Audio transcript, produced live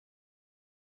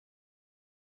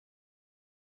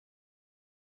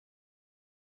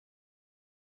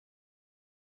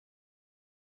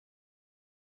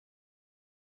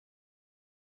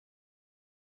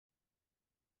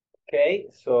Okay,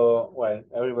 so well,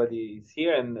 everybody is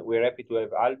here, and we're happy to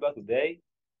have Alba today.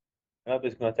 Alba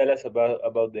is going to tell us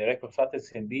about the reconstructed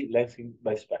CMB lensing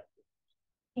by spectrum.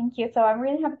 Thank you. So I'm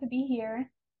really happy to be here.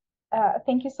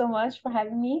 Thank you so much for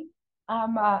having me.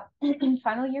 I'm a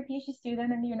final year PhD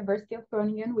student at the University of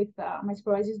Groningen with my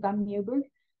supervisor is Dan Mielburg,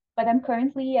 but I'm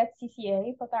currently at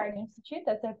CCA, Pottery Institute,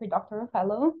 as a pre-doctoral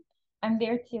fellow. I'm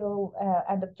there till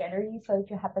end of January, so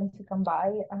if you happen to come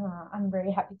by, I'm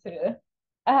very happy to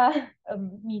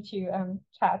meet you and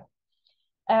chat.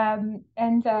 And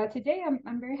today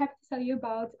I'm very happy to tell you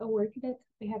about a work that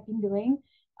we have been doing.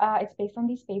 It's based on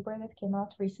this paper that came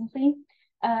out recently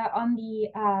on the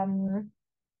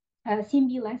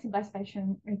CMB lensing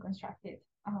bispectrum reconstructed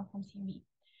from CMB.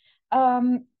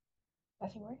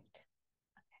 Does it work?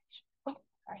 Oh,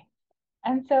 sorry.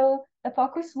 And so the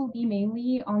focus will be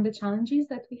mainly on the challenges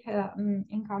that we have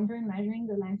encountered in measuring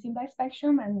the lensing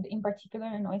bispectrum, and in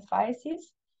particular noise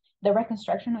biases, the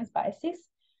reconstruction noise biases.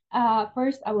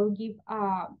 First, I will give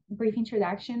a brief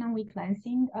introduction on weak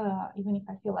lensing, even if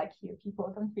I feel like here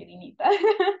people don't really need that,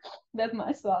 that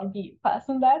much, so I'll be fast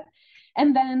on that.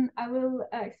 And then I will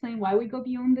explain why we go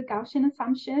beyond the Gaussian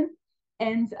assumption,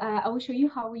 and I will show you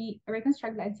how we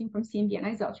reconstruct lensing from CMB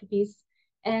anisotropies,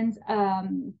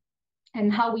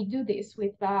 and how we do this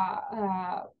with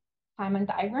Feynman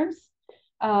diagrams.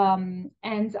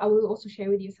 And I will also share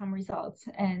with you some results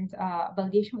and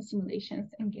validation with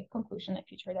simulations and give conclusion and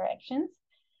future directions.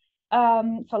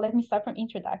 So let me start from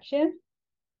introduction.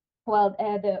 Well,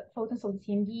 the photons of the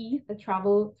CMB that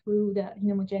travel through the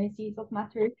inhomogeneities of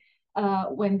matter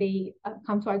when they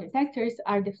come to our detectors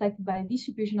are deflected by a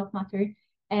distribution of matter,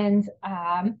 and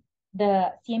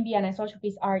the CMB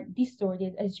anisotropies are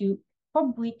distorted, as you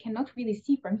probably cannot really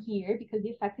see from here because the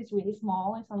effect is really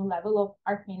small. It's on the level of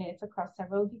arc minutes across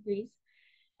several degrees.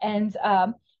 And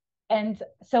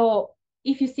so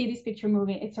if you see this picture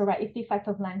moving, it's all right. It's the effect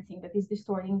of lensing that is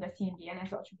distorting the CMB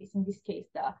anisotropies, in this case,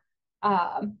 the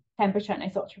temperature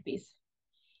anisotropies.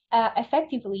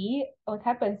 Effectively, what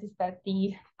happens is that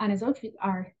the anisotropies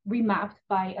are remapped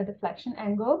by a deflection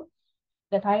angle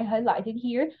that I highlighted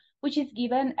here, which is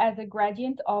given as a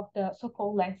gradient of the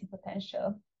so-called lensing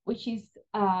potential, which is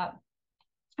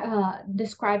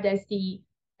described as the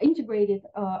integrated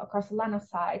across the line of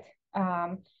sight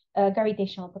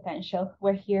gravitational potential,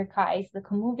 where here chi is the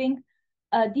comoving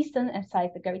distance and psi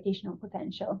is the gravitational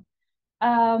potential.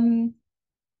 And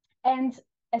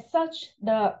as such,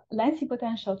 the lensing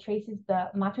potential traces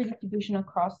the matter distribution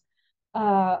across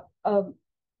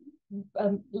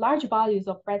large values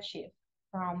of redshift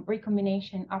from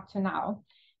recombination up to now,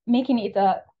 making it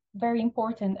a very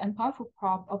important and powerful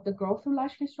prop of the growth of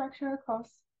large structure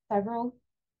across several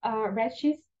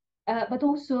redshifts, but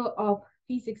also of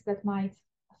physics that might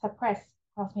suppress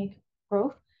cosmic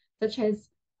growth, such as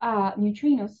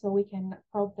neutrinos. So we can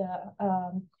probe the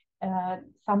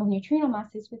sum of neutrino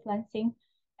masses with lensing,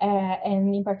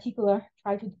 and in particular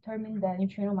try to determine the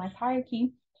neutrino mass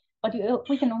hierarchy. But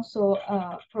we can also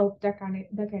probe dark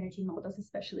energy models,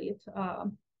 especially at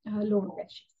lower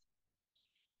redshifts.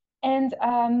 And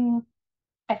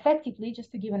effectively,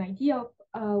 just to give an idea of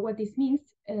what this means,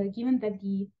 given that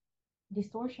the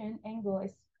distortion angle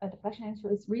is deflection angle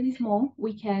is really small,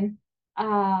 we can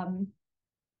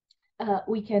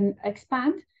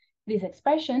expand this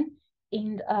expression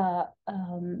in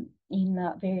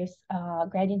various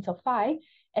gradients of phi.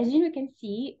 As you can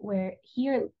see, where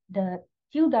here the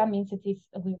tilde means that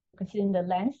we're considering the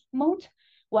lens mode,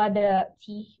 while the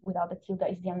t without the tilde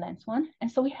is the unlensed one.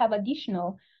 And so we have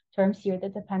additional terms here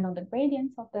that depend on the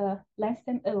gradients of the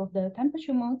of the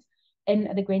temperature modes and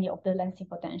the gradient of the lensing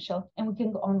potential. And we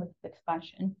can go on with the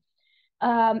expansion.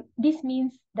 This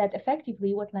means that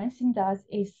effectively what lensing does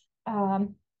is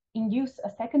induce a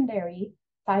secondary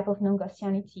type of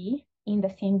non-Gaussianity in the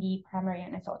CMB primary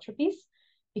anisotropies,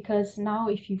 because now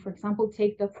if you, for example,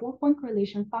 take the 4-point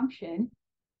correlation function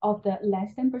of the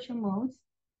lens temperature modes,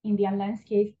 in the unlensed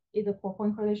case, the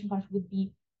 4-point correlation function would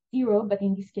be 0, but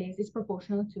in this case, it's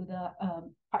proportional to the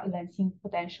lensing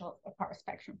potential of power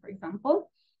spectrum, for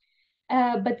example.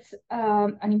 But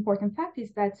an important fact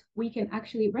is that we can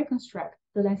actually reconstruct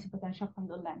the lensing potential from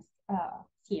the lens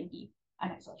CMB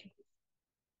anisotropies.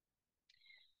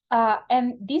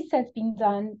 And this has been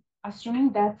done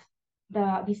assuming that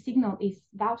the signal is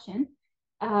Gaussian.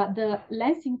 The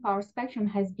lensing power spectrum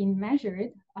has been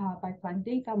measured by Planck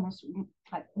data,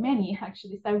 like many,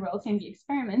 actually several CMB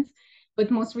experiments, but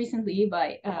most recently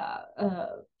by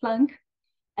Planck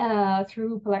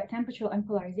through temperature and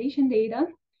polarization data.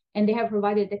 And they have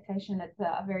provided detection at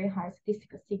a very high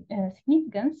statistical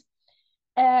significance.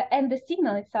 And the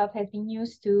signal itself has been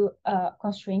used to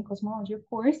constrain cosmology, of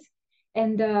course.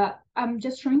 And I'm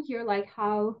just showing here like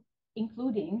how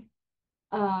including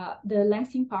the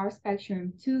lensing power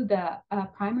spectrum to the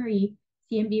primary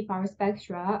CMB power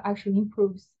spectra actually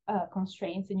improves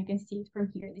constraints. And you can see it from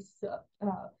here. This is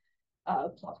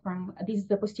plot from, this is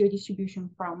the posterior distribution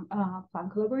from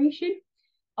Planck collaboration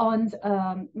on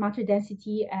matter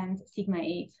density and sigma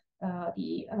 8,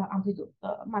 the amplitude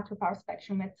matter power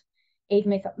spectrum at 8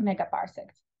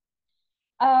 megaparsecs.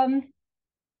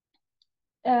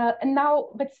 And now,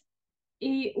 but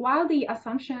while the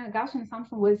assumption, Gaussian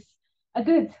assumption was a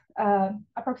good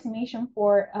approximation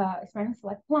for experiments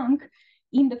like Planck,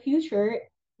 in the future,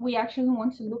 we actually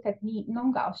want to look at the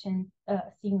non-Gaussian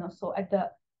signals, so at the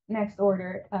next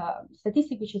order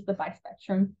statistic, which is the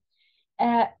bispectrum.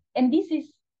 And this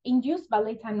is induced by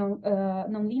late-time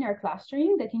nonlinear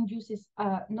clustering that induces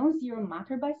a non-zero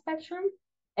matter bispectrum,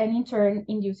 and in turn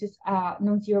induces a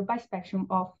non-zero bispectrum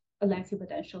of a lensing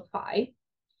potential phi.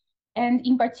 And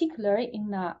in particular,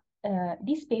 in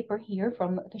this paper here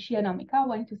from Toshiya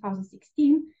Naomikawa in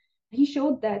 2016, he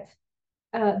showed that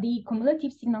the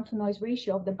cumulative signal-to-noise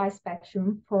ratio of the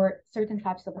bispectrum for certain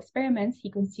types of experiments, he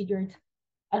considered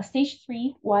stage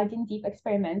 3 wide and deep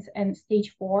experiments and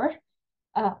stage 4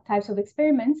 types of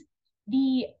experiments,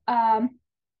 the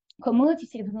cumulative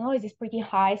signal-to-noise is pretty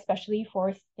high, especially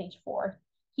for stage 4.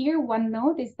 Here, one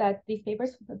note is that this paper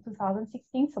is from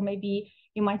 2016, so maybe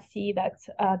you might see that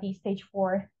the stage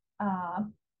 4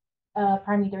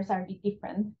 parameters are a bit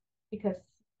different, because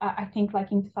I think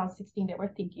like in 2016 they were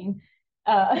thinking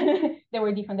they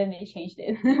were different, and they changed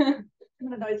it.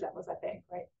 Similar noise levels, I think,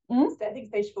 right? I think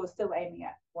stage 4 is still aiming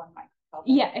at 1 microcolor.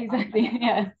 Yeah, exactly.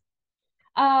 Yeah.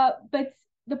 But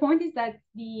the point is that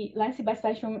the lensing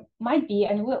bispectrum might be,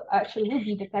 and will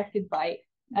be detected by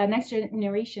next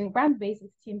generation ground-based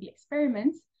CMB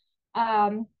experiments.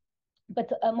 But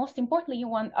most importantly,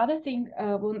 one other thing,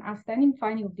 one outstanding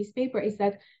finding of this paper is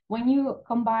that when you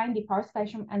combine the power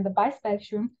spectrum and the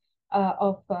bispectrum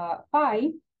of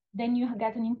phi, then you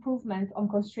get an improvement on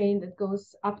constraint that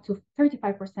goes up to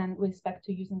 35% with respect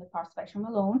to using the power spectrum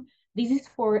alone. This is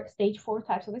for stage 4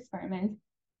 types of experiments,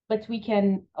 but we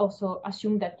can also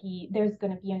assume that there's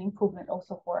going to be an improvement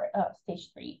also for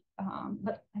stage 3,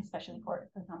 but especially for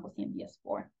example,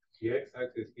 CMBS4. The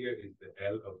x-axis here is the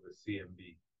L of the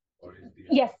CMB, or is the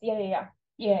yes,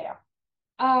 yeah.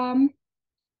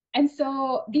 And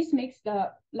so this makes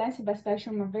the lensing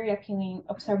bispectrum a very appealing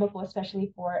observable,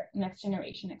 especially for next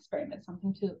generation experiments,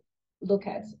 something to look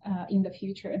at in the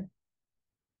future.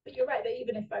 But you're right that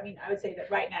even if, I mean, I would say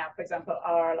that right now, for example,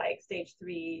 our like stage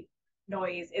 3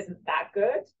 noise isn't that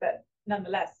good, but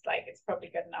nonetheless, like it's probably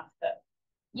good enough that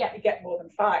you get more than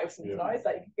 5 noise,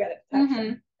 like you can get a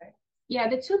detection. Right? Yeah,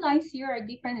 the two lines here are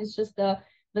different. It's just the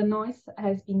noise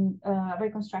has been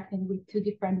reconstructed with 2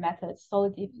 different methods,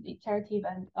 solidly iterative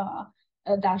and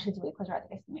dashed with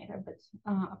quadratic estimator. But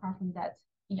apart from that,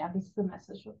 yeah, this is the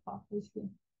message of plot, basically.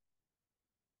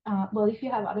 Well, if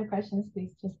you have other questions,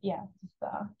 please just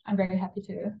I'm very happy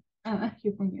to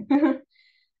hear from you.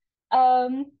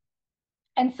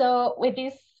 And so with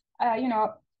this,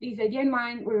 this idea in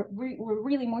mind, we're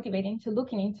really motivating to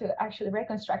looking into actually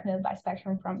reconstructing the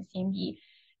bispectrum from CMB.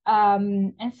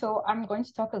 And so I'm going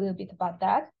to talk a little bit about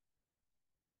that.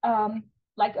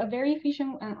 Like a very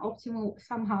efficient and optimal,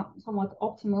 somewhat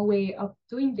optimal way of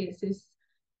doing this is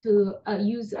to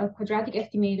use a quadratic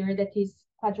estimator that is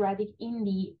quadratic in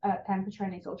the temperature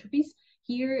and isotropies.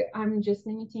 Here, I'm just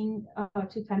limiting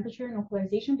to temperature and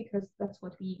polarization because that's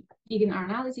what we did in our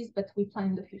analysis, but we plan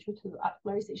in the future to add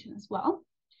polarization as well.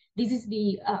 This is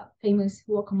the famous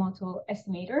Lokomoto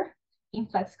estimator in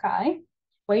flat sky,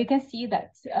 where you can see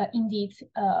that indeed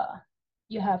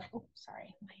you have,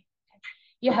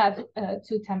 you have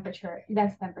 2 temperature,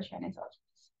 dense temperature and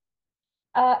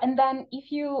isotropies. And then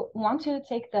if you want to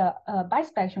take the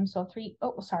bispectrum, so I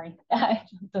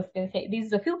was going to say, this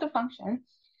is a filter function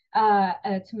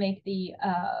to make the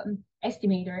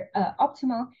estimator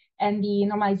optimal, and the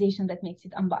normalization that makes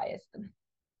it unbiased.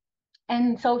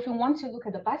 And so if you want to look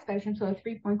at the bispectrum, so a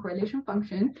 3-point correlation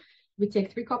function, we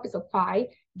take 3 copies of phi,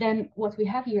 then what we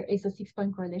have here is a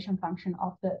 6-point correlation function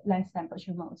of the lens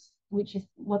temperature modes, which is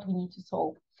what we need to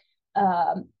solve.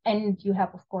 And you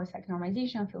have, of course, like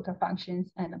normalization, filter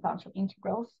functions, and a bunch of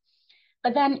integrals.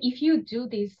 But then if you do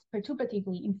this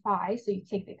perturbatively in phi, so you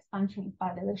take the expansion in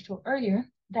phi that I showed earlier,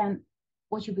 then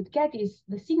what you would get is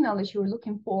the signal that you were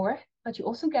looking for, but you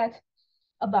also get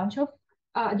a bunch of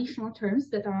additional terms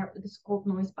that are the so-called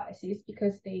noise biases,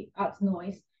 because they add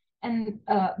noise, and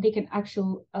they can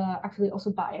actually also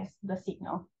bias the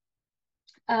signal.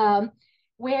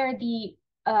 Where the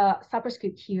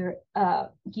superscript here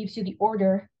gives you the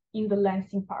order in the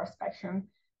lensing power spectrum.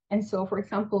 And so, for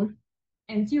example,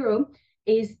 N0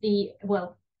 is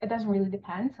well, it doesn't really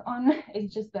depend on,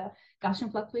 it's just the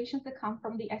Gaussian fluctuations that come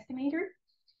from the estimator.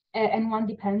 And one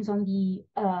depends on the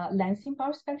lensing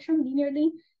power spectrum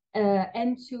linearly.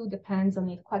 N2 depends on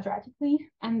it quadratically.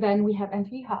 And then we have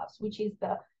N3 halves, which is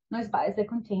the noise bias that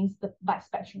contains the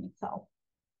bispectrum itself,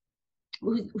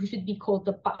 who should be called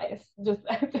the bias, just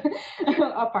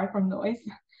apart from noise.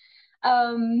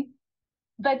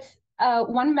 But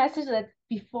one message that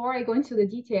before I go into the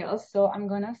details, so I'm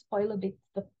gonna spoil a bit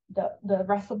the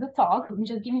rest of the talk. I'm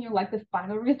just giving you like the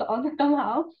final result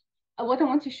somehow. What I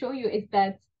want to show you is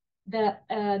that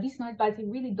these noise biases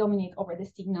really dominate over the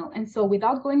signal. And so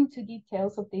without going into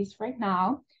details of this right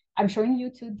now, I'm showing you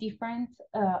two different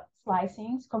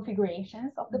slicings,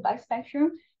 configurations of the bispectrum,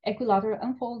 equilateral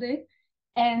unfolded.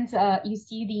 And you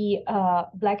see the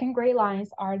black and gray lines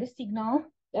are the signal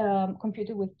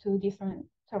computed with two different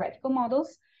theoretical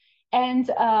models. And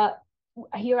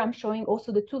here I'm showing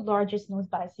also the two largest noise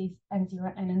biases,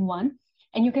 N0 and N1.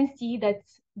 And you can see that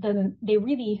they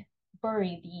really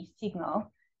bury the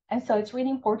signal. And so it's really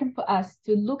important for us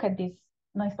to look at these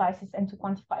noise biases and to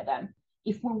quantify them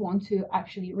if we want to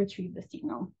actually retrieve the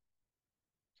signal.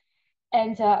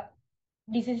 And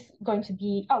this is going to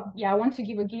be, I want to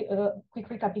give a quick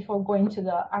recap before going to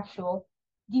the actual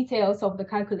details of the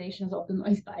calculations of the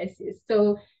noise biases.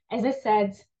 So as I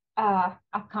said,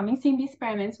 upcoming CMB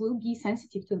experiments will be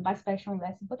sensitive to the bispectrum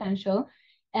lensing potential.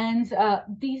 And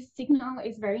this signal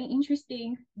is very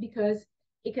interesting because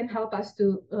it can help us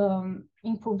to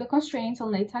improve the constraints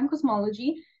on late-time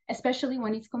cosmology, especially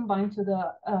when it's combined to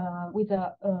with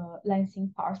the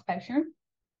lensing power spectrum.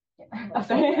 Oh,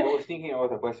 sorry. I was thinking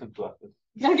about a question to ask.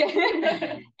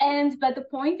 Okay. But the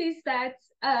point is that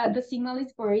the signal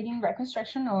is buried in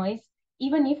reconstruction noise,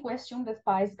 even if we assume that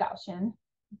phi is Gaussian,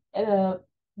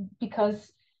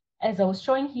 because as I was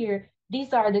showing here,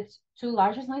 these are the two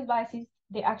largest noise biases.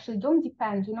 They actually do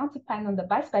not depend on the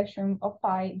bispectrum of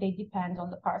phi, they depend on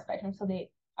the power spectrum. So they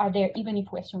are there even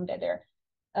if we assume that they're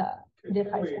Can we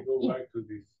go back to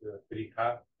this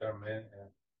 3/2 term?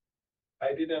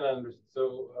 I didn't understand.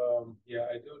 So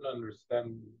I don't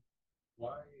understand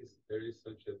why there is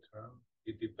such a term.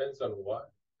 It depends on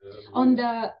what? On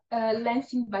the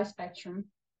lensing bispectrum.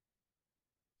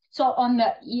 So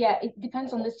it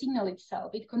depends on the signal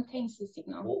itself. It contains the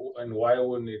signal. And why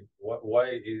wouldn't it?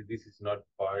 Why this is not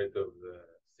part of the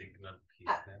signal piece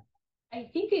then? I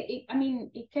think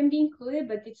it can be included,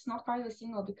 but it's not part of the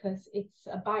signal because it's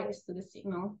a bias to the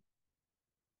signal.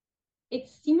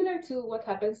 It's similar to what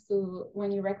happens to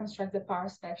when you reconstruct the power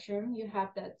spectrum. You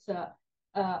have that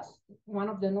one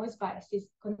of the noise biases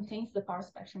contains the power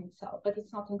spectrum itself, but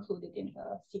it's not included in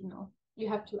the signal. You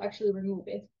have to actually remove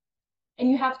it. And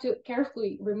you have to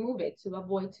carefully remove it to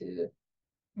avoid to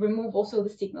remove also the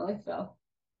signal itself.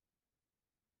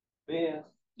 Yes.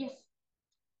 Yes.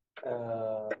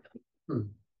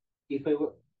 If I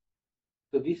were,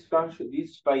 so this function,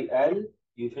 this by L,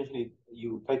 you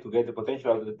try to get the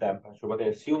potential out of the temperature, but I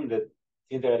assume that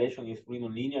since the relation is fully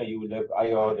nonlinear, you will have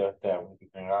higher order term, if you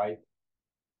can write.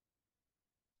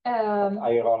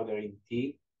 Higher order in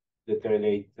T that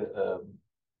relate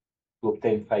to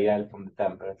obtain phi L from the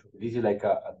temperature. This is like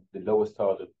the lowest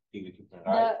order thing that you can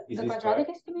write. The quadratic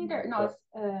estimator? No,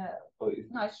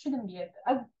 no, it shouldn't be it.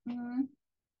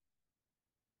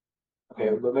 Okay,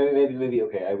 but maybe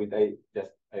okay. I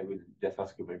will just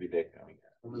ask you maybe later.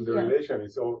 The relation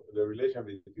is the relation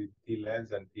between T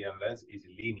lens and TM lens is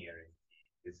linear.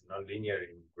 It's not linear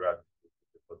in grad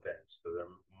potential. So they're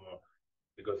more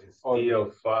because it's T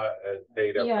of phi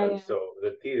theta. So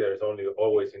the T there's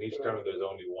always in each term there's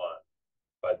only one.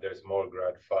 But there's more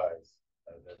grad phis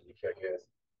that which I guess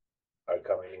are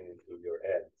coming into your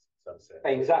head in some sense.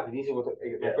 Exactly. This is what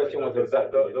my question was. Those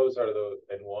are those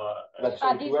and one. But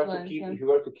so if you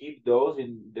were to keep those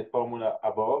in the formula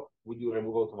above, would you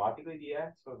remove automatically the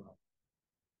X or no?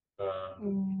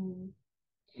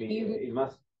 It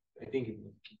must. I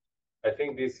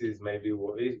think this is maybe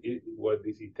what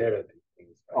this iterative thing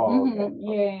is. Oh,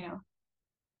 okay. Yeah.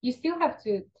 You still have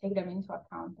to take them into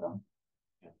account, though.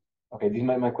 Okay,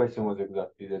 my question was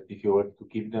exactly that if you were to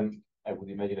keep them, I would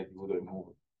imagine that you would remove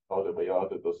order by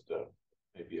order those terms.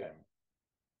 Maybe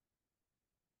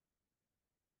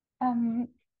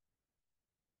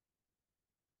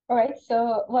all right,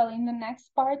 so in the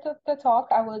next part of the talk,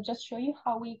 I will just show you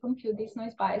how we compute these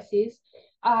noise biases.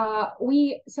 Of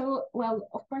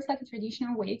course, like a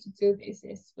traditional way to do this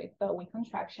is with weak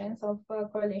contractions of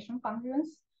correlation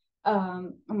functions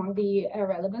among the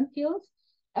relevant fields.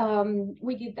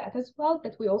 We did that as well,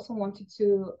 but we also wanted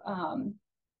to kind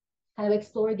of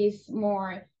explore this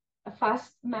more a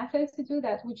fast method to do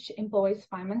that, which employs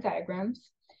Feynman diagrams.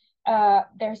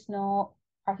 There's no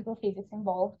particle physics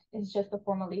involved. It's just the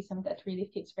formalism that really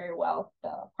fits very well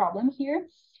the problem here.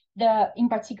 In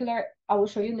particular, I will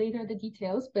show you later the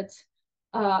details, but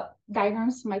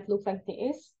diagrams might look like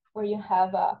this, where you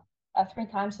have a 3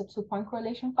 times a 2-point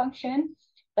correlation function,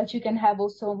 but you can have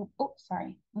also,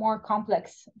 more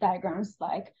complex diagrams,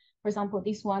 like, for example,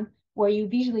 this one, where you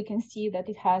visually can see that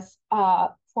it has a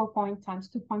 4-point times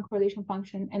 2-point correlation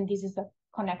function, and this is a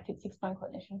connected 6-point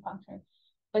correlation function.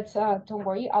 But don't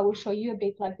worry, I will show you a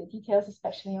bit like the details,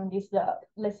 especially on this,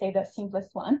 let's say the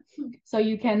simplest one. So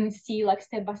you can see like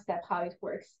step by step how it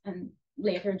works and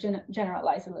later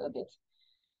generalize a little bit.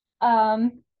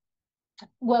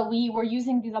 Well, we were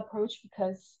using this approach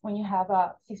because when you have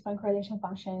a 6-point correlation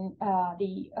function,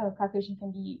 the calculation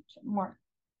can be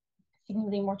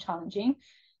significantly more challenging,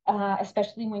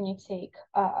 especially when you take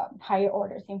higher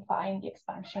orders in phi in the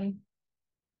expansion.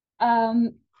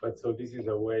 But so this is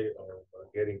a way of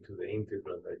getting to the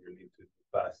integral that you need to do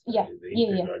fast. Yeah. The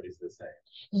integral is the same.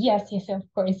 Yes, of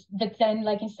course. But then,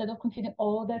 like, instead of computing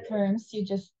all the terms, you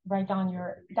just write down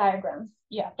your diagrams.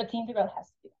 Yeah, but the integral has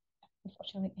to be,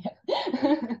 unfortunately.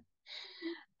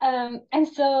 And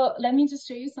so let me just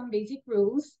show you some basic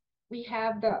rules. We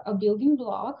have a building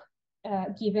block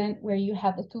given where you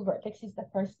have the 2 vertices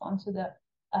that correspond to the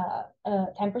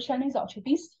temperature and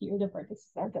isotropies. Here, the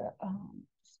vertices are the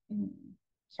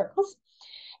circles.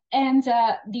 And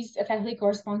these effectively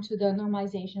correspond to the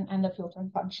normalization and the filtering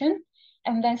function.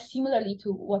 And then similarly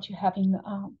to what you have in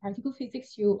particle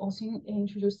physics, you also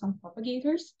introduce some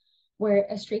propagators, where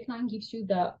a straight line gives you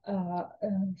the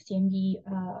CMB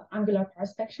angular power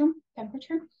spectrum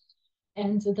temperature,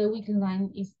 and the weakly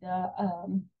line is the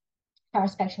power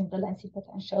spectrum of the lensing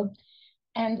potential.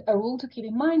 And a rule to keep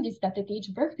in mind is that at each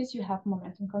vertex you have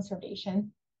momentum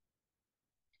conservation.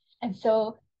 And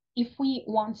so if we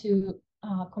want to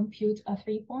compute a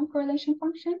 3-point correlation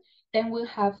function, then we'll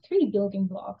have 3 building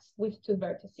blocks with 2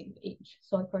 vertices each.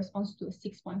 So it corresponds to a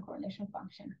 6-point correlation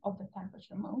function of the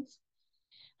temperature modes,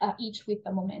 each with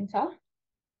the momenta.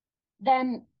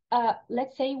 Then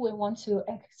let's say we want to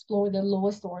explore the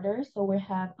lowest order. So we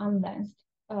have unlensed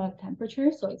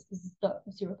temperature. So this is the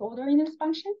 0th order in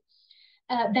expansion.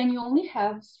 Then you only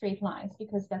have straight lines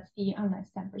because that's the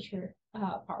unlensed temperature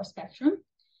power spectrum.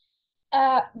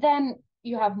 Then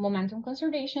you have momentum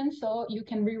conservation, so you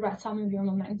can rewrite some of your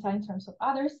momenta in terms of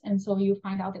others, and so you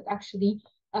find out that actually,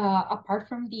 apart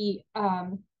from the,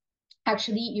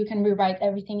 actually you can rewrite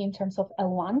everything in terms of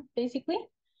L1, basically.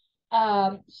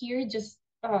 Here, just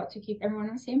to keep everyone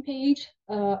on the same page,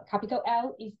 capital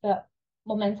L is the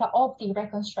momenta of the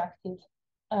reconstructed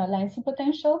lensing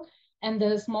potential, and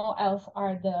the small l's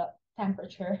are the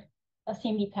temperature,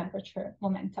 CMB temperature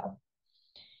momenta.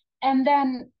 And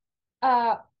then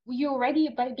you already,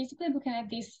 by basically looking at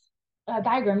this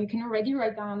diagram, you can already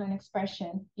write down an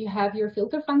expression. You have your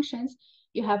filter functions,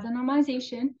 you have the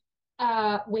normalization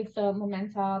with the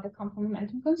momenta that come from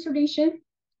momentum conservation.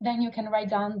 Then you can write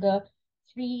down the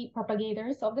 3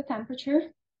 propagators of the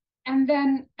temperature. And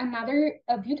then another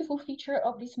beautiful feature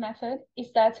of this method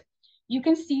is that you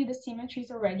can see the symmetries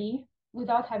already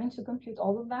without having to compute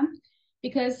all of them,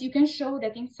 because you can show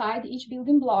that inside each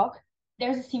building block,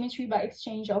 there's a symmetry by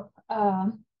exchange of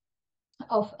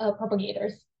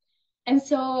propagators. And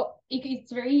so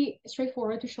it's very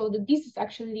straightforward to show that this is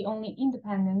actually the only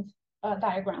independent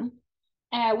diagram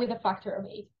with a factor of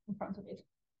 8 in front of it.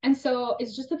 And so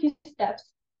it's just a few steps,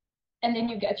 and then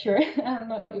you get your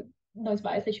noise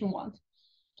bias that you want.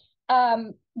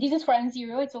 This is for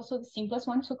N0. It's also the simplest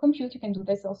one to compute. You can do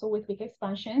this also with weak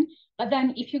expansion. But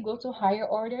then if you go to higher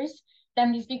orders,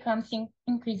 then this becomes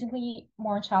increasingly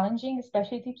more challenging,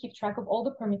 especially to keep track of all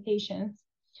the permutations.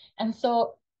 And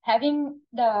so having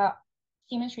the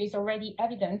symmetries already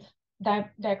evident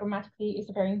diagrammatically is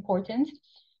very important.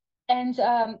 And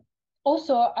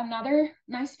also another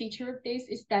nice feature of this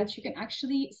is that you can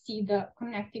actually see the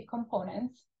connected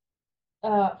components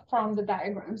from the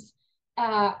diagrams.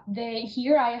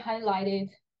 Here I highlighted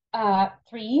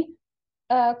 3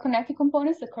 connected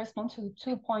components that correspond to the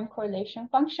 2-point correlation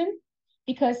function,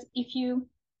 because if you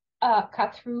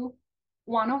cut through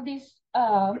one of these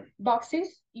boxes,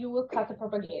 you will cut the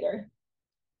propagator.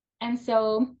 And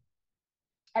so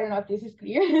I don't know if this is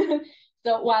clear.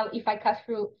 So while if I cut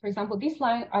through, for example, this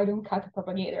line, I don't cut the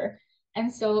propagator.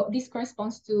 And so this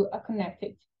corresponds to a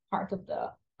connected part of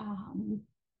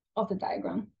the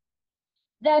diagram.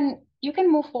 Then you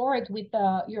can move forward with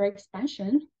your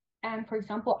expansion and, for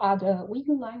example, add a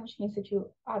weakly line, which means that you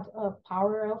add a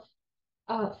power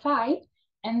of phi,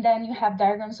 and then you have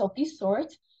diagrams of this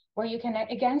sort. where you can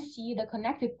again see the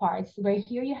connected parts, where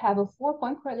here you have a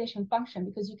 4-point correlation function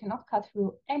because you cannot cut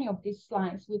through any of these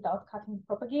lines without cutting the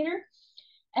propagator.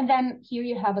 And then here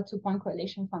you have a 2-point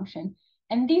correlation function.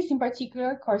 And this in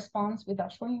particular corresponds,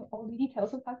 without showing you all the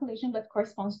details of calculation, but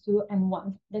corresponds to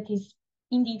N1. That is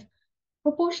indeed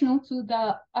proportional to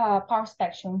the power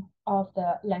spectrum of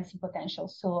the lensing potential.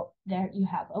 So there you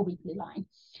have a weakly line.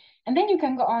 And then you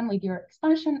can go on with your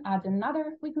expansion, add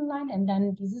another weakly line, and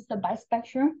then this is the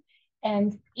bispectrum.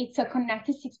 And it's a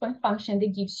connected 6-point function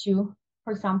that gives you,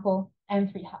 for example,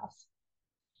 N3 halves.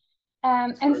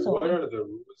 And so what are the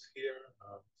rules here?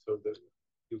 So that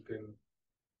you can,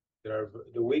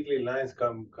 the weakly lines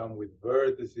come with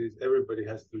vertices. Everybody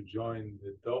has to join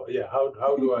the dot. Yeah,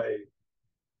 how do I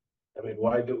mean,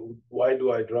 why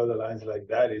do I draw the lines like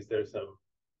that? Is there some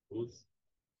rules?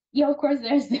 Yeah, of course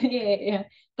there's yeah.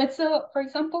 But so for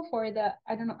example, for the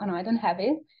I don't have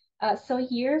it. So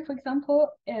here, for example,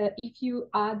 if you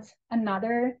add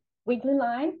another weakly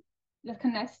line that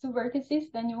connects to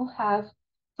vertices, then you'll have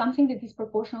something that is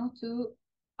proportional to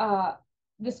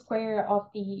the square of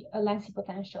the lensing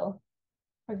potential,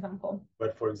 for example.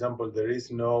 But for example, there is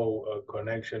no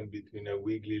connection between a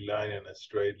wiggly line and a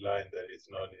straight line that is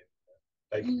not in.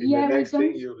 Like in the next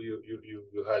thing,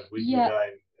 you had wiggly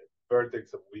line,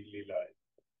 vertex of wiggly line,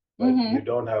 but you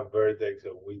don't have vertex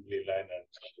of wiggly line.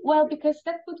 Well, because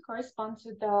that would correspond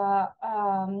to the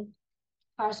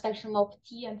power spectrum of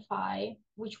T and phi,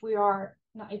 which we are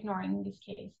not ignoring in this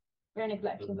case. We're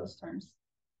neglecting those terms.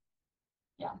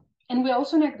 Yeah, and we're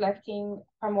also neglecting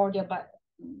primordial but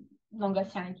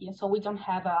non-Gaussianity, and so we don't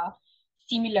have a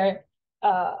similar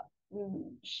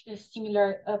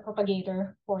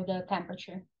propagator for the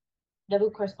temperature that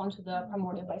will correspond to the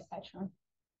primordial bispectrum.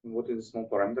 What is the small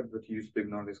parameter that you use to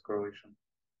ignore this correlation?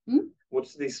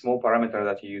 What's the small parameter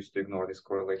that you use to ignore this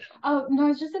correlation? Oh, no,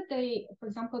 it's just that for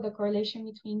example, the correlation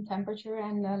between temperature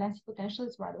and lensing potential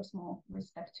is rather small with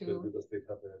respect to. Just because they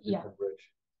have a different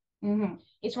bridge.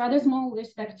 It's rather small with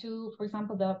respect to, for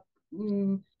example, the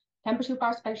temperature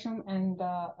power spectrum and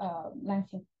the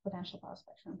lensing potential power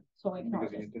spectrum. So ignore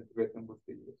because you need to integrate them with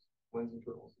the lensing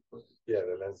intervals. Yeah,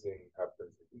 the lensing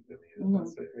happens in the middle,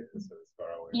 so it's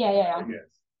far away. Yeah. I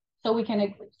guess. So we can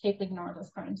safely ignore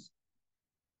those terms.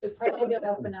 The primordial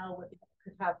alpha now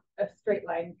could have a straight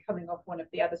line coming off one of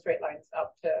the other straight lines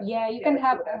up to. Yeah, you can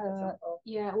have.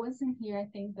 Yeah, it wasn't here. I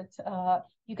think that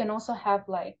you can also have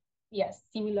like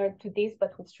similar to this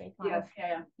but with straight lines.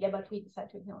 Yeah, but we decided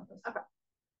to ignore those. Okay.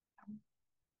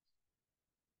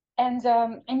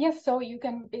 And yes, so you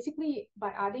can basically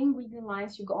by adding weakly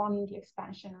lines, you go on in the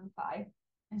expansion on phi,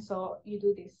 and so you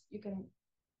do this. You can,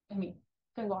 you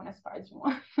can go on as far as you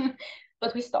want,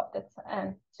 but we stopped at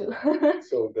N too.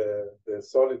 So the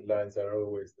solid lines are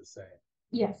always the same.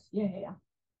 Yes. Yeah.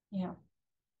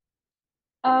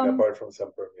 Apart from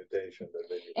some permutation that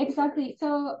they do. Exactly.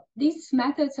 So this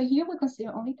method. So here we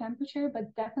consider only temperature,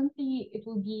 but definitely it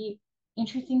will be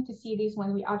interesting to see this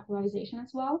when we add polarization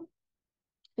as well.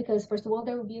 Because first of all,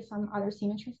 there will be some other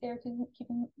symmetries there to keep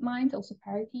in mind, also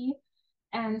parity.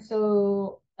 And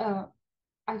so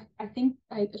I think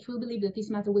I truly believe that this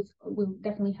method will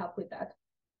definitely help with that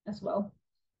as well.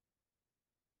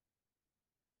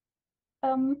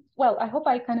 Well, I hope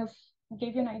I kind of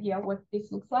gave you an idea of what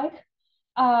this looks like.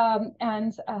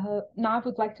 And now I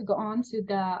would like to go on to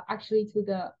the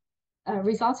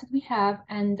results that we have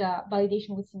and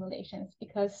validation with simulations,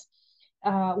 because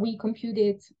we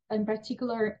computed in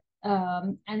particular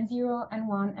N0,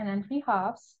 N1, and N3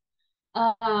 halves,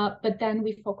 but then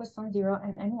we focused on 0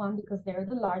 and N1 because they're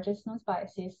the largest noise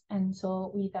biases, and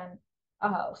so we then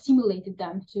simulated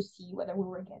them to see whether we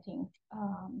were getting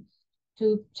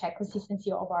to check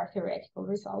consistency of our theoretical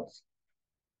results.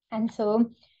 And so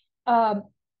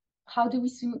how do we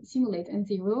simulate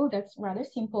N0? That's rather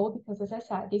simple because, as I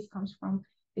said, this comes from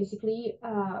basically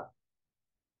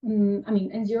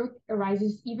N0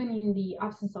 arises even in the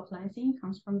absence of lensing,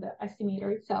 comes from the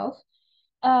estimator itself.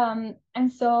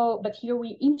 And so, but here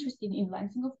we're interested in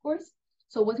lensing, of course.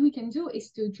 So what we can do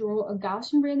is to draw a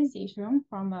Gaussian realization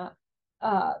from a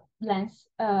lens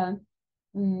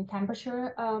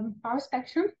temperature power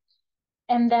spectrum.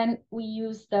 And then we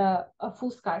use a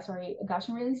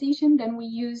Gaussian realization. Then we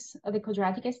use the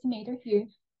quadratic estimator here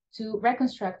to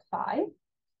reconstruct phi.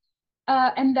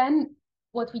 And then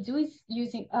what we do is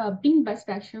using a beam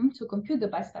bispectrum to compute the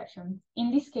bispectrum.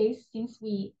 In this case, since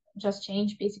we just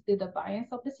changed basically the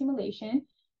variance of the simulation,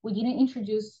 we didn't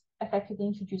effectively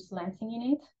introduce lensing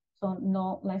in it, so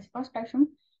no lensing power spectrum.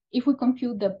 If we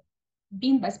compute the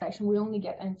beam bispectrum, we only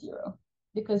get N0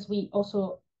 because we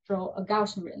also draw a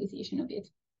Gaussian realization of it.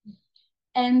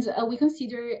 And we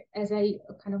consider, as I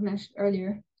kind of mentioned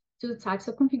earlier, two types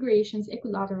of configurations,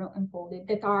 equilateral and folded,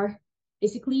 that are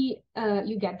basically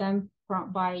you get them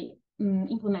by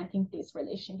implementing this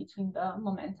relation between the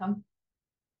momentum.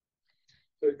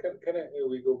 So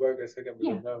we go back a second,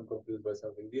 because now I'm confused by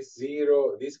something. This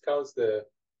zero, this counts the,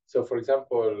 so for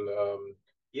example,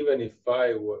 even if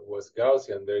phi was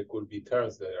Gaussian, there could be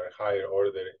terms that are higher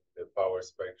order in the power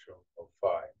spectrum of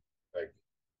phi, like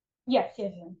yes.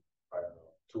 I don't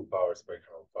know, 2 power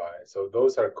spectrum of phi. So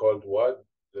those are called what?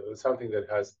 Something that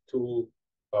has 2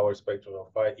 power spectrum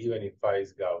of phi, even if phi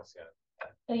is Gaussian.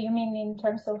 So you mean in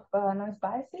terms of noise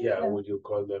biases? Yeah, would you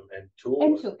call them N2?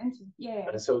 N2, yeah.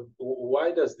 And so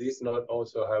why does this not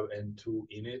also have N2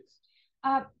 in it?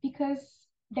 Because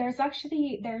you're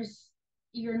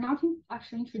not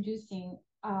actually introducing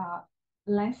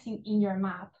lensing in your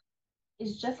map.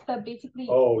 It's just basically.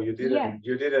 Oh, you didn't.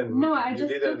 No, I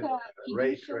just took a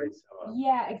ray trace.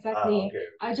 Yeah, exactly. Okay.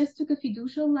 I just took a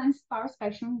fiducial lens power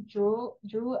spectrum, drew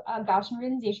a Gaussian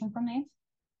realization from it,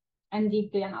 and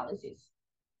did the analysis.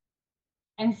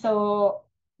 And so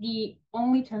the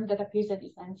only term that appears at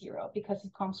is N0 because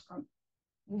it comes from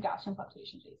Gaussian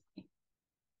fluctuations, basically.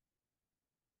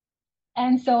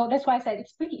 And so that's why I said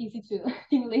it's pretty easy to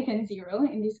simulate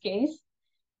N0 in this case.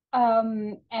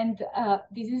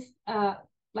 This is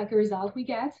like a result we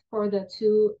get for the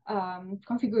two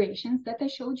configurations that I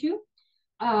showed you.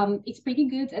 It's pretty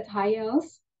good at high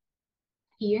L's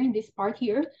here in this part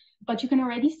here, but you can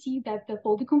already see that the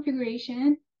folded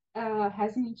configuration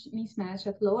has a mismatch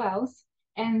at low L's.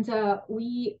 And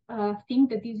we think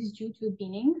that this is due to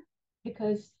binning,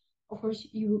 because of course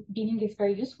binning is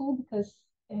very useful because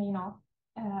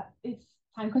it's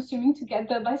time consuming to get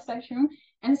the bispectrum,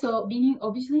 and so binning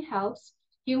obviously helps.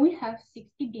 Here we have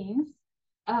 60 bins,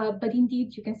 but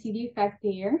indeed you can see the effect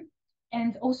there.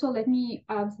 And also let me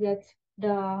add that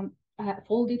the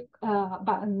folded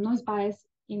noise bias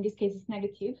in this case is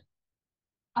negative.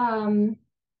 Then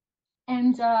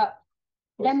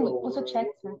we also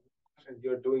checked.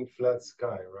 You're doing flat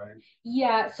sky, right?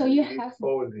 Yeah, so you have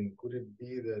folding. Could it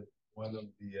be that one of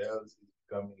the L's is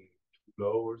becoming too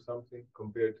low or something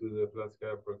compared to the flat sky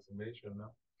approximation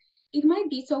now? It might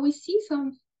be. So we see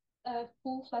some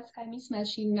full flat sky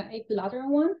mismatch in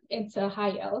equilateral one. It's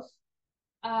high L's,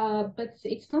 but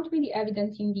it's not really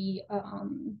evident in the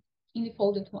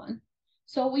folded one.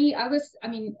 So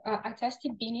I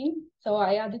tested binning. So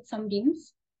I added some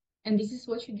bins. And this is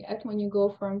what you get when you go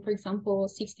from, for example,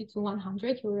 60 to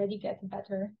 100. You already get a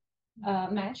better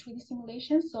match with the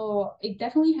simulation. So it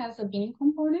definitely has a binning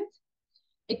component.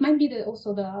 It might be that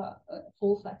also the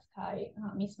full flat sky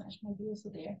mismatch might be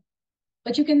also there.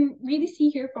 But you can really see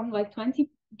here from like 20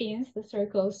 bins, the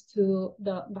circles, to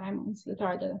the diamonds that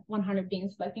are the 100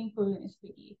 bins. Like the improvement is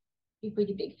pretty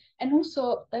big. And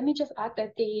also, let me just add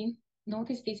that they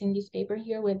noticed this in this paper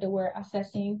here where they were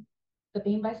assessing the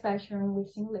bin bispectrum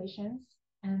with simulations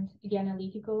and the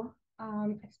analytical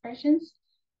expressions,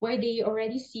 where they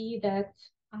already see that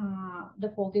the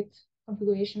folded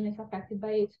configuration is affected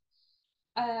by it.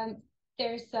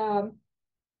 There's a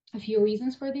few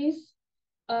reasons for this.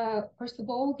 First of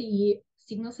all, the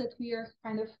signals that we are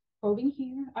kind of probing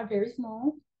here are very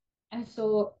small. And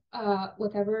so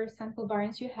whatever sample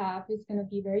variance you have is going to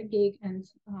be very big. And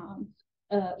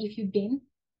if your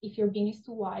bin is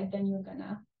too wide, then you're going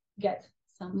to get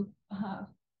some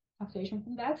fluctuation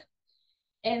from that.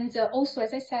 And also,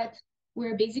 as I said,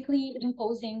 we're basically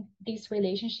imposing this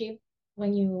relationship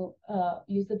when you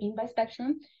use the bin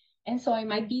bispectrum. And so it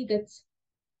might be that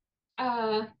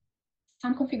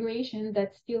some configuration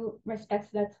that still respects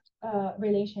that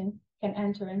relation can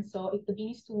enter. And so if the bin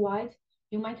is too wide,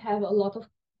 you might have a lot of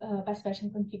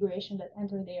bispectrum configuration that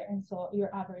enter there. And so your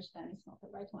average then is not the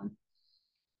right one.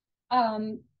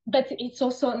 But it's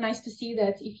also nice to see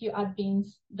that if you add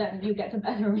bins, then you get a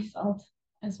better result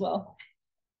as well.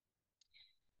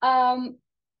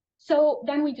 So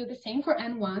then we do the same for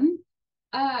N1.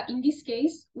 In this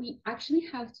case, we actually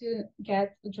have to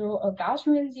draw a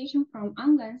Gaussian realization from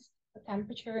unlensed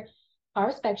temperature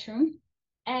power spectrum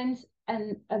and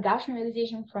a Gaussian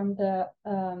realization from the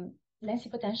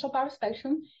lensing potential power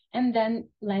spectrum, and then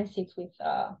lens the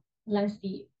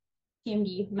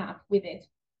CMB map with it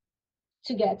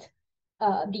to get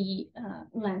the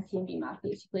lens CMB map,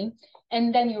 basically.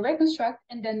 And then you reconstruct,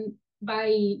 and then by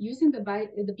using the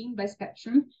bin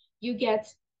bispectrum, you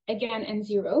get again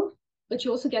N0, but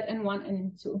you also get N1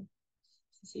 and N2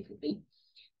 specifically.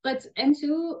 But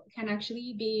N2 can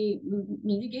actually be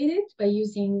mitigated by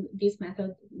using this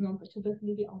method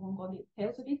non-perturbatively. I won't go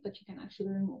details of it, but you can actually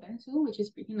remove N2, which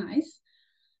is pretty nice.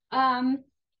 And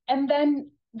then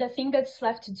the thing that's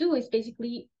left to do is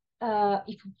basically,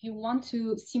 if you want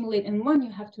to simulate N1,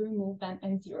 you have to remove then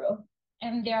N0.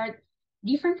 And there are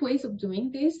different ways of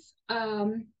doing this.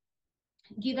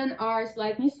 Given our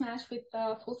slight mismatch with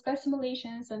full sky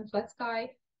simulations and flat sky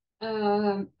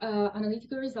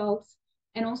analytical results,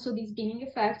 and also this binning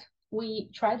effect, we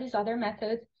try this other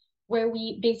method where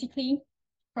we basically,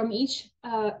 from each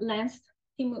lens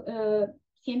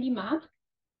CMB map,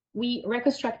 we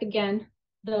reconstruct again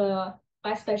the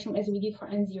bispectrum as we did for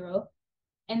N0.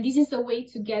 And this is a way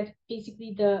to get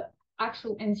basically the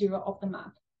actual N0 of the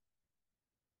map.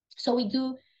 So we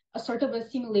do a sort of a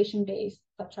simulation-based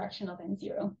subtraction of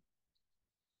N0.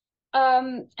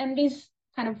 And this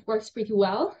kind of works pretty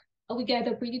well. We get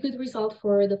a pretty good result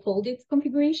for the folded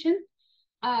configuration.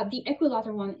 The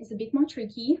equilateral one is a bit more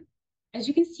tricky. As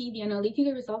you can see, the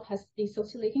analytical result has these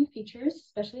oscillating features,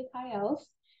 especially pi Ls,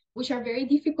 which are very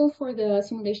difficult for the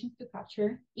simulations to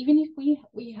capture, even if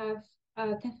we have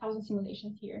 10,000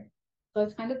 simulations here. So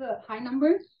it's kind of a high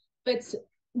number, but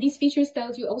these features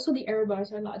tells you also the error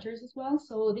bars are larger as well.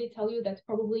 So they tell you that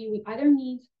probably we either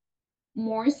need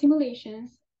more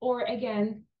simulations or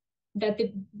again, that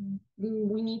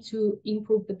we need to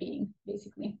improve the binning,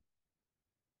 basically.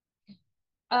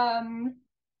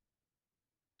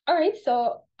 All right,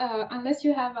 so unless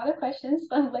you have other questions,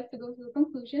 I would like to go to the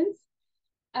conclusions.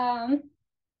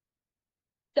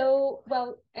 So,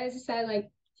 well, as I said,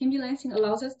 like CMB lensing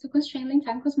allows us to constrain link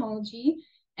time cosmology,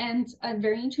 and a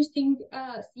very interesting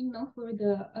signal for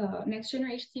the next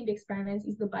generation CMB experiments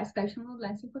is the bispectrum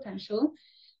lensing potential.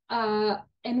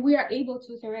 And we are able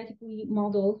to theoretically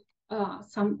model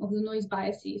some of the noise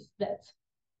biases that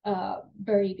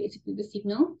vary basically the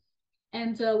signal.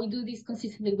 And we do this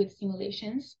consistently with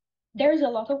simulations. There is a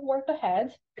lot of work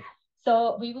ahead.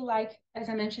 So we would like, as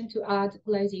I mentioned, to add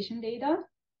polarization data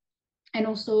and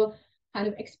also kind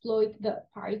of exploit the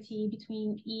parity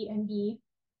between E and B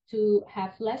to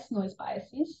have less noise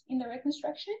biases in the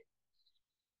reconstruction.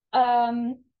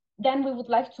 Then we would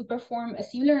like to perform a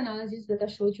similar analysis that I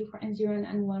showed you for N0 and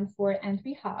N1 for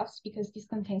N3 halves, because this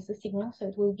contains the signal, so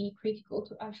it will be critical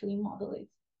to actually model it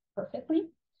perfectly.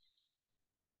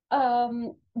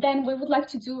 Then we would like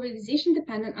to do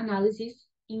realization-dependent analysis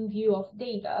in view of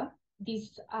data.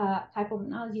 This type of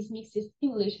analysis mixes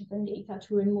simulations and data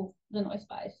to remove the noise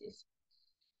biases.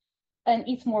 And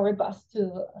it's more robust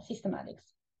to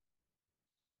systematics.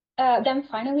 Then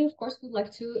finally, of course, we'd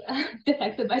like to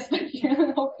detect the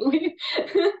bispectrum, hopefully.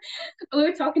 We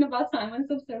were talking about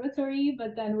Simon's observatory,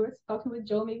 but then we're talking with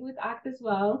Joe, maybe with ACT as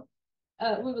well.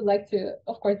 We would like to,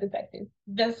 of course, detect it.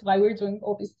 That's why we're doing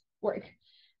all this work.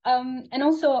 And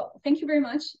also, thank you very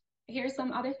much. Here's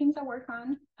some other things I work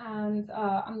on, and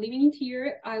I'm leaving it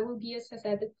here. I will be, as I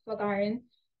said, at Flatiron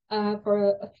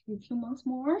for a few months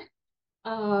more.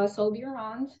 So I'll be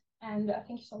around, and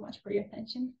thank you so much for your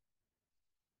attention.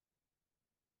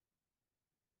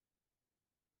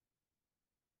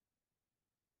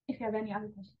 If you have any other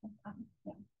questions,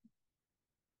 yeah.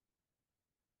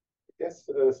 Yes,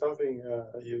 something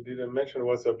you didn't mention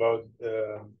was about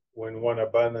when one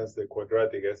abandons the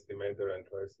quadratic estimator and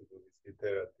tries to do this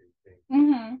iterative thing.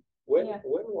 Mm-hmm. When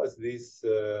was this?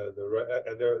 There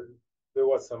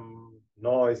was some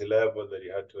noise level that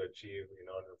you had to achieve in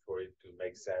order for it to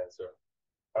make sense. Or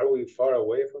are we far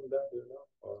away from that? You know,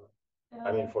 or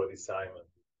I mean, for the Simon.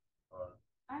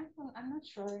 I'm not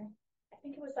sure. I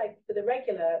think it was like for the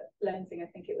regular lensing. I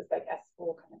think it was like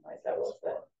S4 kind of noise levels,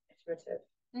 but iterative.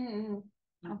 Mm-hmm.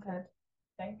 Okay.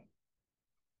 I think.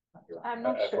 I'm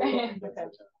not sure. Okay.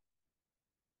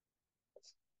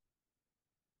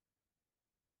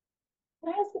 Can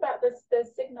I ask about the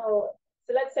signal?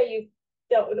 So let's say you've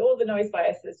dealt with all the noise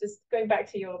biases. Just going back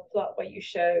to your plot where you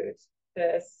showed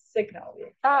the signal.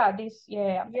 This,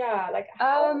 yeah. Yeah, like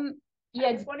how, yeah.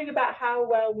 I was wondering about how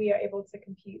well we are able to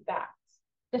compute that.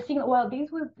 The signal. Well,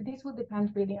 this would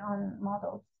depend really on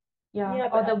models. Yeah,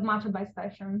 or the matter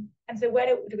bispectrum. And so where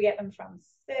do we get them from?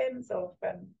 Sims or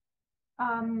from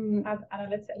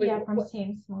analytics? Yeah, from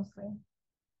Sims mostly.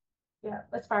 Yeah,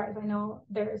 as far as I know,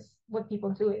 what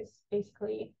people do is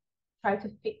basically try to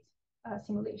fit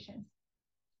simulations.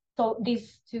 So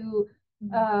these two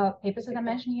papers that I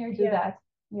mentioned here do that.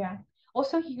 Yeah.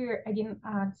 Also here, I didn't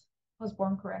add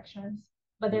Osborne corrections,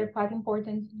 but they're quite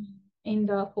important in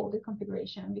the folded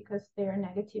configuration because they're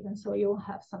negative, and so you'll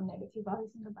have some negative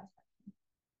values in the bispectrum.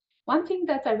 One thing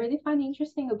that I really find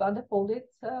interesting about the folded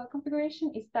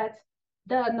configuration is that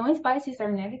the noise biases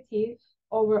are negative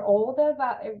over all the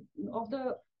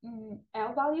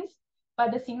L values,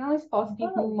 but the signal is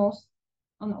positive on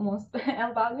almost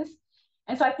L values.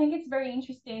 And so I think it's very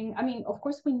interesting. I mean, of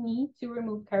course, we need to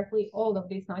remove carefully all of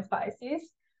these noise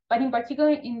biases, But in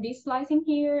particular, in this slicing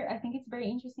here, I think it's very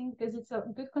interesting because it's a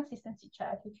good consistency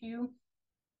check. If you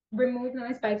remove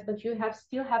noise spikes, but you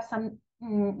still have some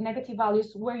negative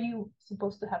values where you're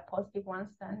supposed to have positive ones,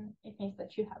 then it means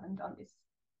that you haven't done this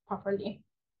properly.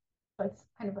 So it's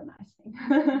kind of a nice thing.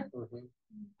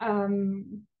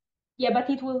 Yeah, but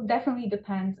it will definitely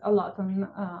depend a lot on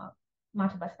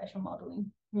multi-bispectral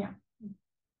modeling. Yeah.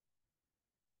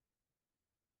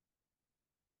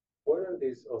 What are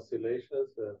these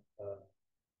oscillations that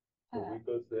the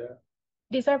wiggles there?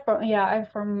 These are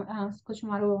from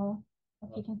Scuccimato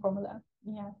heating formula.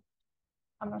 Yeah,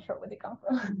 I'm not sure where they come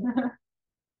from.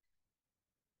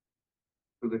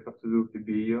 Do they have to do with the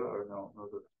BEO or no?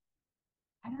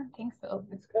 I don't think so.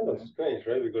 It's kind of strange,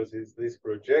 right? Because it's this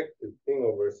projected thing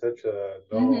over such a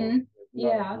long.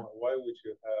 Yeah. Why would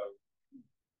you have?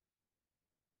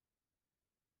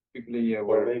 Typically,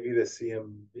 Or maybe the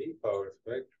CMB power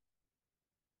spectrum.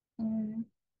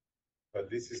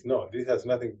 But this is not. This has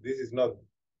nothing. This is not.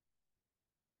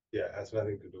 Yeah, it has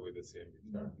nothing to do with the CMB.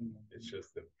 It's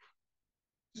just the.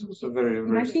 It's also very,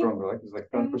 very strong, right? It's like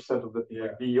 10% of the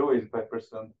BEO is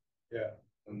 5%. Yeah.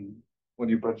 And when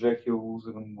you project, you lose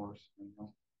even more. You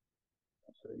know?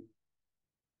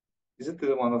 Is it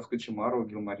the one of Scuccimato or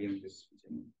Gilmarin?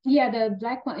 Yeah, the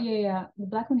black one. Yeah, the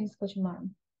black one is Scuccimato.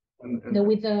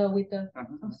 With the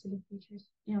oscillating features.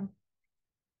 Yeah.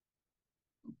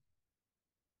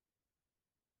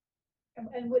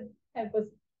 And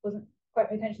wasn't quite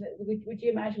my intention that would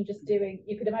you imagine just doing?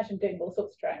 You could imagine doing all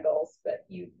sorts of triangles, but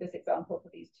this example for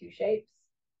these two shapes.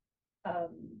 Do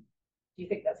you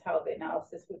think that's how the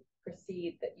analysis would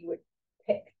proceed? That you would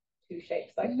pick two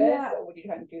shapes like this, or would you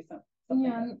try and do something?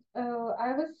 Yeah,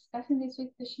 I was discussing this with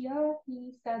Tashia.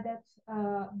 He said that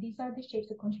these are the shapes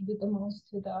that contribute the most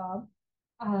to the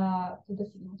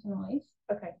signal to noise.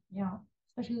 Okay. Yeah,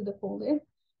 especially the folded.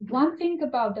 One thing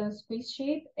about the squeeze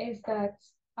shape is that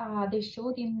they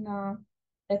showed in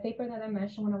the paper that I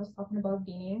mentioned when I was talking about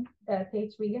binning that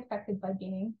it's really affected by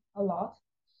binning a lot.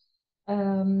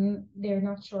 They're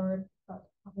not sure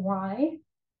why.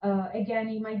 Again,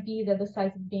 it might be that the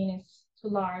size of bin is too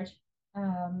large.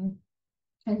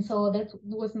 And so that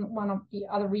wasn't one of the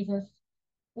other reasons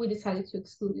we decided to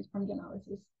exclude it from the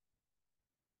analysis.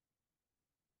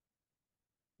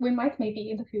 We might maybe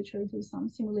in the future do some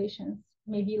simulations,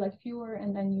 maybe like fewer,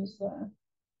 and then use a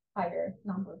higher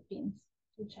number of bins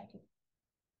to check it.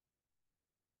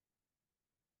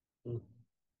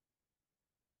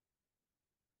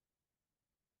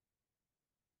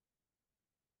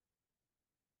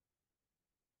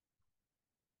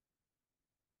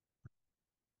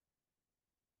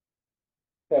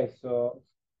 Okay, so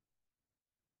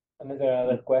another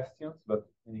other questions, but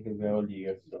I think we're all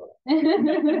here, so I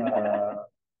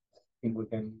think we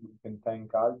can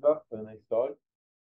thank Alba for a nice talk.